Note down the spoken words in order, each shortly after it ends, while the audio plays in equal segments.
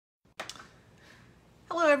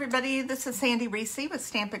Hello everybody, this is Sandy Reese with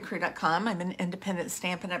StampinCrew.com. I'm an independent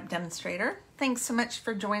Stampin' Up! Demonstrator. Thanks so much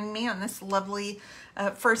for joining me on this lovely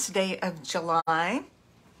first day of July.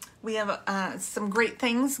 We have some great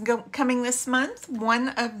things coming this month. One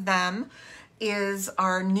of them is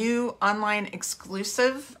our new online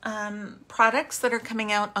exclusive products that are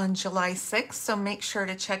coming out on July 6th, so make sure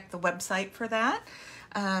to check the website for that.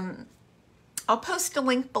 I'll post a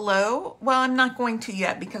link below. Well, I'm not going to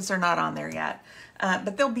yet because they're not on there yet.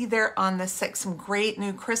 But they'll be there on the 6th. Some great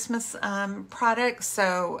new Christmas products,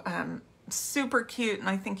 so super cute, and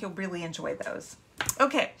I think you'll really enjoy those.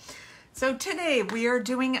 Okay, so today we are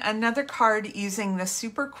doing another card using the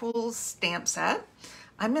super cool stamp set.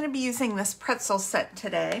 I'm going to be using this pretzel set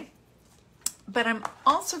today, but I'm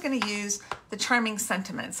also going to use the charming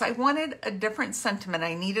sentiments. I wanted a different sentiment.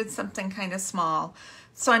 I needed something kind of small,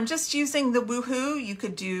 so I'm just using the woohoo. You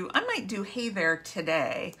could do, I might do hey there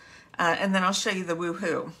today. And then I'll show you the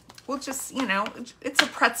woohoo. We'll just, you know, it's a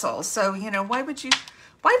pretzel, so you know, why would you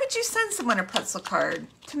send someone a pretzel card?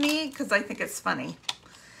 To me, because I think it's funny.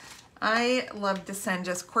 I love to send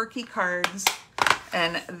just quirky cards,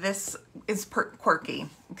 and this is quirky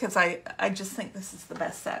because I just think this is the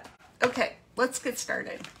best set. Okay, let's get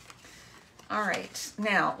started. All right,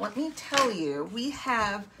 now let me tell you, we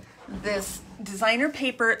have this designer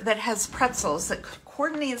paper that has pretzels that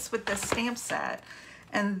coordinates with this stamp set.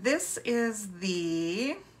 And this is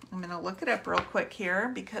the, I'm going to look it up real quick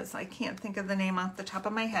here because I can't think of the name off the top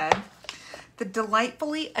of my head. The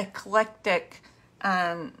Delightfully Eclectic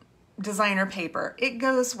designer paper. It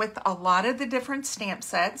goes with a lot of the different stamp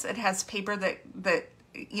sets. It has paper that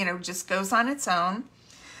you know, just goes on its own,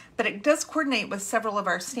 but it does coordinate with several of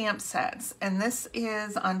our stamp sets. And this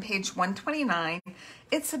is on page 129.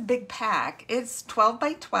 It's a big pack. It's 12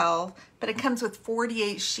 by 12, but it comes with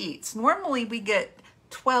 48 sheets. Normally we get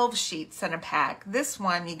 12 sheets in a pack. This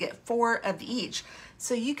one you get 4 of each.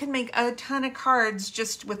 So you can make a ton of cards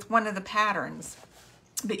just with one of the patterns.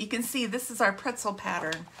 But you can see this is our pretzel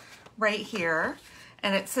pattern right here.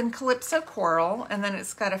 And it's in Calypso Coral, and then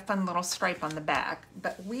it's got a fun little stripe on the back.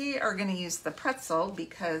 But we are going to use the pretzel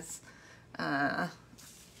because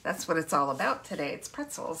that's what it's all about today. It's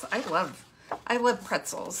pretzels. I love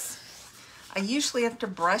pretzels. I usually have to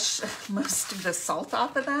brush most of the salt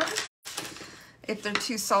off of them if they're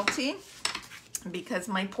too salty, because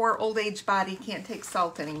my poor old age body can't take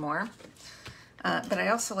salt anymore. But I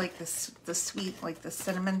also like the sweet, like the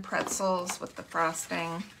cinnamon pretzels with the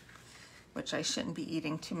frosting, which I shouldn't be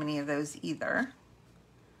eating too many of those either.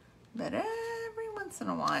 But every once in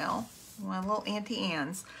a while, my little Auntie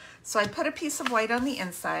Anne's. So I put a piece of white on the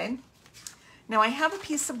inside. Now I have a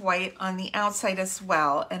piece of white on the outside as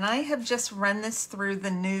well, and I have just run this through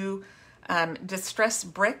the new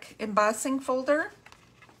Distressed Brick embossing folder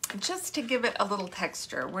just to give it a little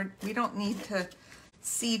texture. We don't need to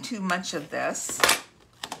see too much of this,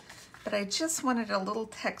 but I just wanted a little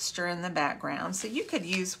texture in the background. So you could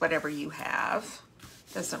use whatever you have.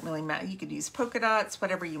 Doesn't really matter. You could use polka dots,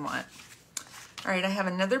 whatever you want. All right, I have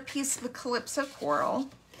another piece of the Calypso Coral,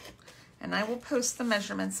 and I will post the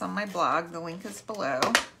measurements on my blog. The link is below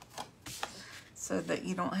so that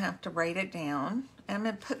you don't have to write it down. I'm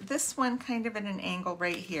going to put this one kind of at an angle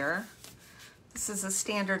right here. This is a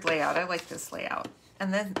standard layout. I like this layout.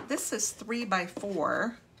 And then this is 3 by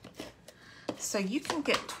 4. So you can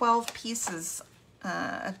get 12 pieces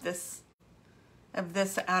of this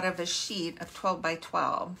out of a sheet of 12 by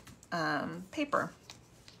 12 paper.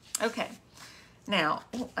 Okay. Now,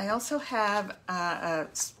 I also have a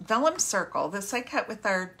vellum circle. This I cut with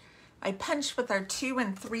I punched with our 2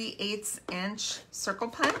 3/8 inch circle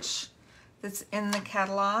punch that's in the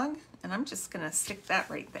catalog, and I'm just gonna stick that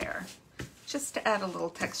right there just to add a little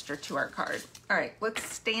texture to our card. All right, let's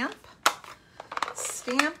stamp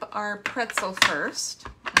our pretzel first.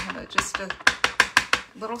 I have just a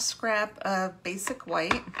little scrap of basic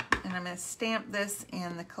white, and I'm gonna stamp this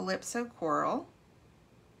in the Calypso Coral.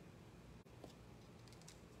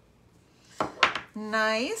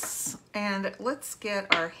 Nice. And let's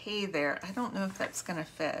get our hey there. I don't know if that's gonna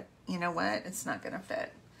fit. You know what? It's not gonna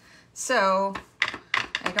fit. So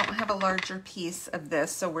I don't have a larger piece of this,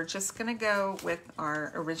 so we're just gonna go with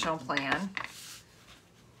our original plan.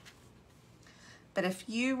 But if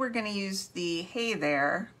you were gonna use the hey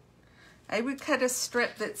there, I would cut a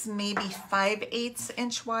strip that's maybe 5/8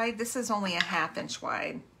 inch wide. This is only a 1/2 inch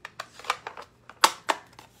wide.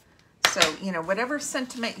 So, you know, whatever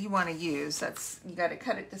sentiment you want to use, you got to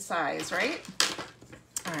cut it to size, right?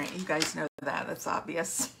 All right, you guys know that. That's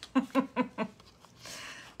obvious.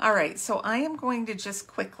 All right, so I am going to just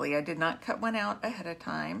quickly, I did not cut one out ahead of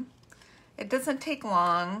time. It doesn't take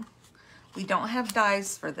long. We don't have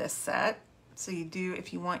dies for this set, so you do,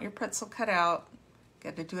 if you want your pretzel cut out,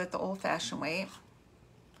 got to do it the old-fashioned way.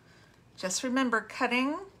 Just remember,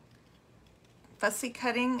 fussy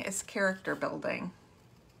cutting is character building.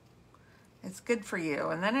 It's good for you,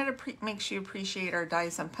 and then it makes you appreciate our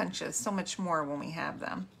dies and punches so much more when we have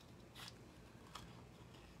them.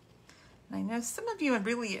 And I know some of you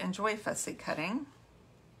really enjoy fussy cutting.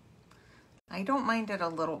 I don't mind it a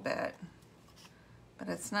little bit, but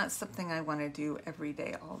it's not something I want to do every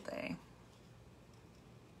day, all day.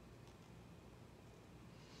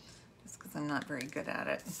 Just because I'm not very good at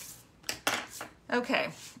it. Okay.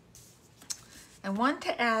 I want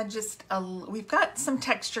to add just we've got some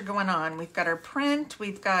texture going on. We've got our print,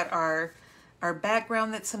 we've got our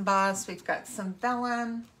background that's embossed, we've got some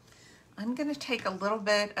vellum. I'm gonna take a little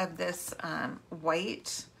bit of this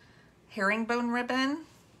white herringbone ribbon.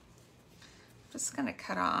 Just gonna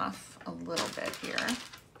cut off a little bit here.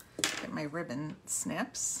 Get my ribbon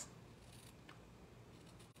snips.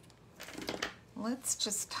 Let's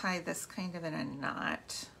just tie this kind of in a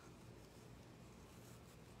knot.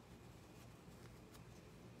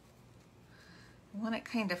 I want it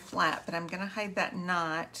kind of flat, but I'm going to hide that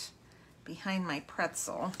knot behind my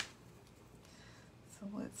pretzel. So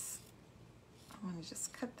I'm going to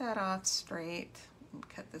just cut that off straight and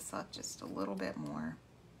cut this off just a little bit more.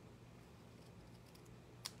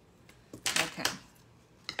 Okay.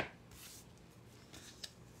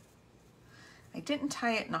 I didn't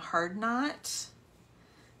tie it in a hard knot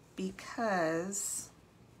because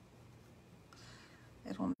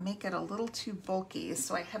it'll make it a little too bulky.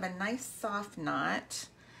 So I have a nice soft knot,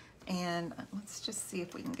 and let's just see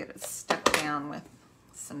if we can get it stuck down with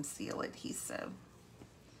some seal adhesive.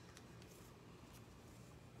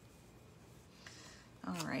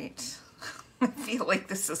 All right. I feel like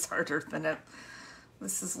this is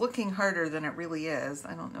this is looking harder than it really is.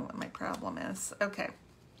 I don't know what my problem is. Okay.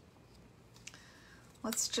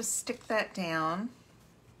 Let's just stick that down.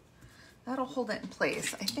 That'll hold it in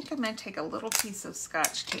place. I think I'm going to take a little piece of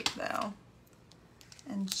Scotch tape though,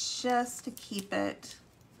 and just to keep it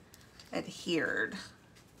adhered.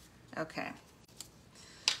 Okay.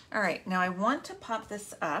 All right, now I want to pop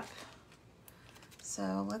this up.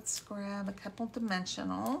 So let's grab a couple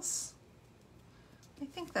dimensionals. I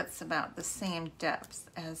think that's about the same depth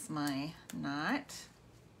as my knot.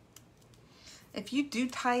 If you do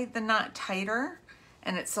tie the knot tighter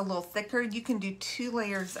and it's a little thicker, you can do 2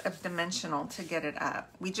 layers of dimensional to get it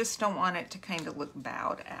up. We just don't want it to kind of look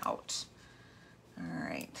bowed out. All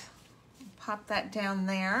right, pop that down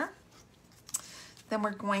there. Then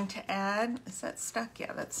we're going to add, is that stuck?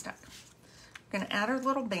 Yeah, that's stuck. We're gonna add our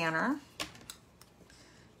little banner.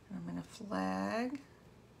 I'm gonna flag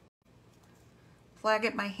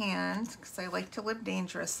it by hand because I like to live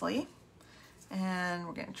dangerously. And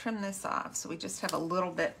we're gonna trim this off so we just have a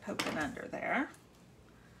little bit poking under there.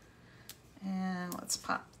 And let's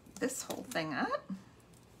pop this whole thing up.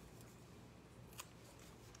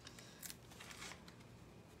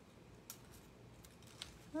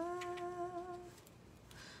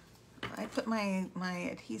 I put my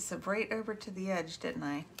adhesive right over to the edge, didn't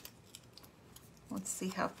I? Let's see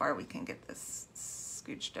how far we can get this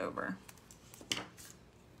scooched over.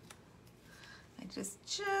 I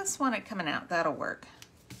just want it coming out. That'll work.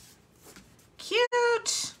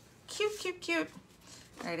 Cute! Cute, cute, cute.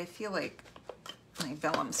 All right, I feel like my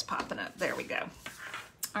vellum's popping up. There we go.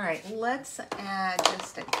 All right, let's add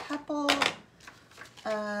just a couple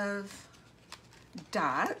of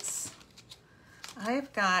dots.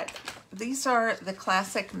 I've got, these are the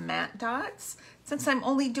classic matte dots. Since I'm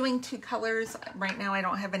only doing 2 colors, right now I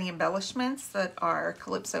don't have any embellishments that are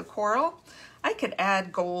Calypso Coral. I could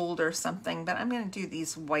add gold or something, but I'm gonna do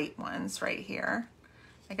these white ones right here.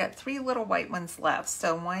 I got 3 little white ones left,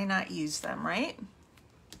 so why not use them, right?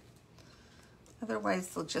 Otherwise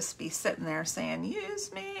they'll just be sitting there saying,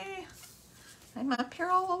 use me, I'm up here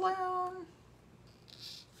all alone.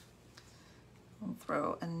 We'll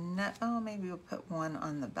throw a net, oh, maybe we'll put one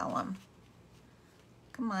on the vellum.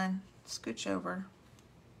 Come on, scooch over.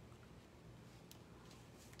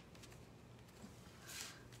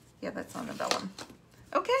 Yeah, that's on the vellum.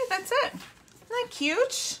 Okay, that's it. Isn't that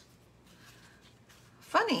cute?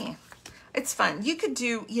 Funny. It's fun. You could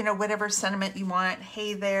do, you know, whatever sentiment you want.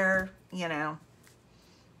 Hey there, you know.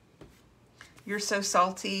 You're so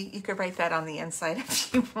salty. You could write that on the inside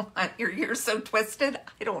if you want. You're so twisted.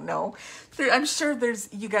 I don't know. I'm sure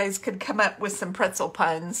you guys could come up with some pretzel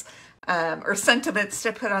puns or sentiments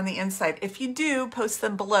to put on the inside. If you do, post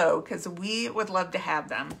them below because we would love to have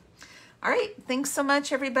them. All right. Thanks so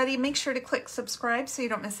much, everybody. Make sure to click subscribe so you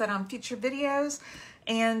don't miss out on future videos.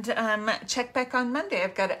 And check back on Monday.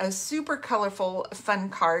 I've got a super colorful, fun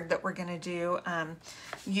card that we're going to do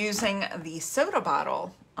using the soda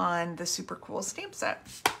bottle on the super cool stamp set.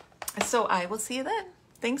 So I will see you then.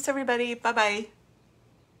 Thanks, everybody. Bye-bye.